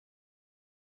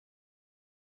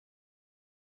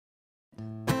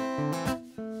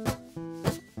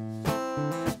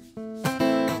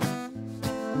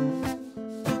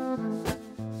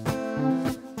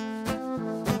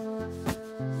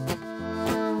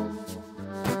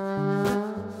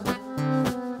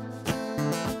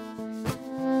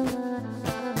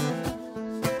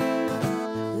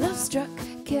Struck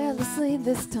carelessly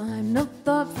this time, no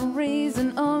thought for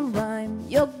reason or rhyme.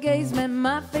 Your gaze met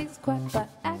my face quite by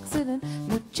accident,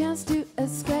 no chance to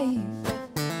escape.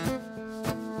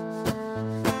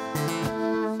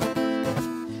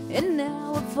 And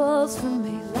now it falls from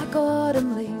me like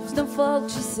autumn leaves, no fault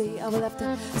you see. I will have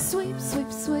to sweep,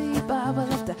 sweep, sweep. I will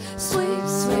have to sweep,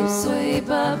 sweep, sweep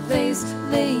up these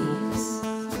leaves.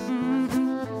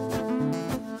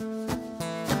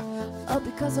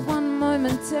 Because of one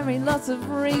momentary loss of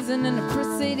reason in a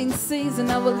preceding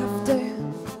season, I will have to,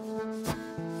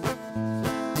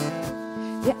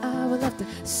 yeah, I will have to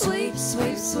sweep,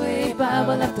 sweep, sweep. I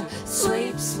will have to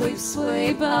sweep, sweep,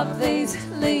 sweep up these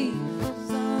leaves.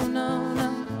 Oh no,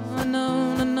 no,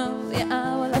 no, no, no. Yeah,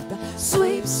 I will have to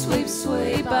sweep, sweep,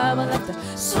 sweep. I will have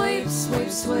to sweep,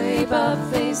 sweep, sweep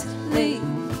up these leaves.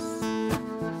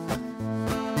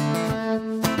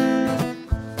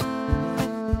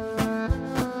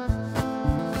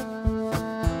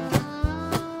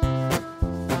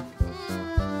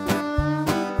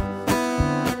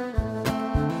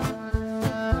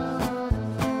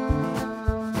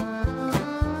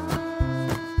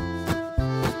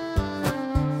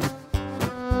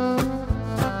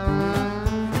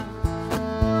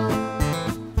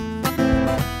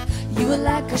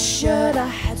 Like a shirt I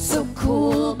had so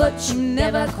cool, but you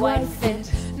never quite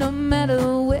fit. No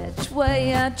matter which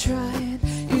way I tried,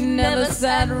 you never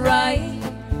sat right.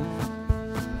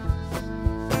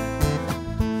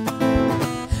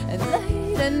 And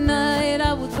late at night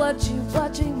I would watch you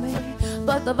watching me,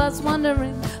 both of us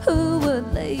wondering who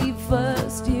would leave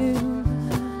first, you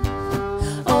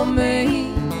or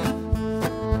me.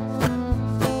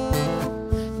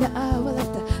 Now I will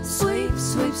have to sweep,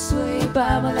 sweep, sweep.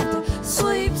 I will have to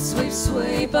sweep, sweep,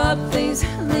 sweep up these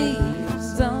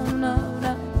leaves. Oh no,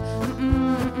 no,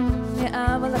 yeah,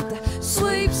 I will have to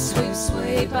sweep, sweep,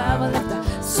 sweep. I will have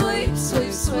to sweep,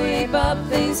 sweep, sweep up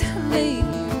these leaves.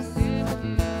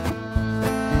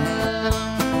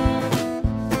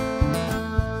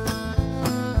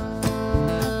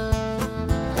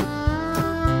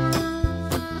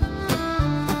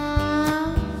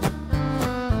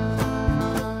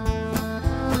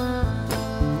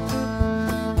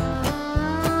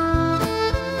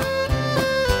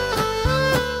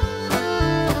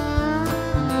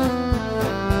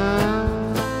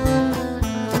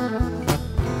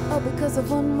 Because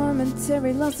of one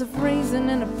momentary loss of reason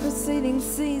in a preceding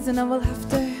season, I will have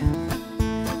to,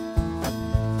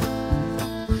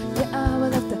 yeah, I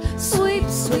will have to sweep,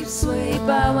 sweep, sweep.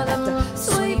 I will have to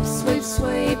sweep, sweep,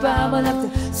 sweep. I will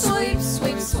have to sweep,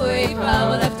 sweep, sweep. I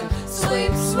will have to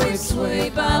sweep, sweep,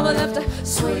 sweep. I will have to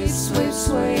sweep, sweep,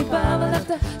 sweep. I will have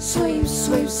to sweep,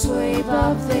 sweep, sweep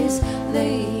up these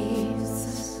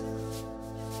leaves.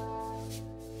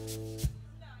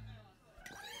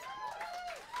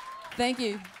 Thank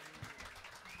you.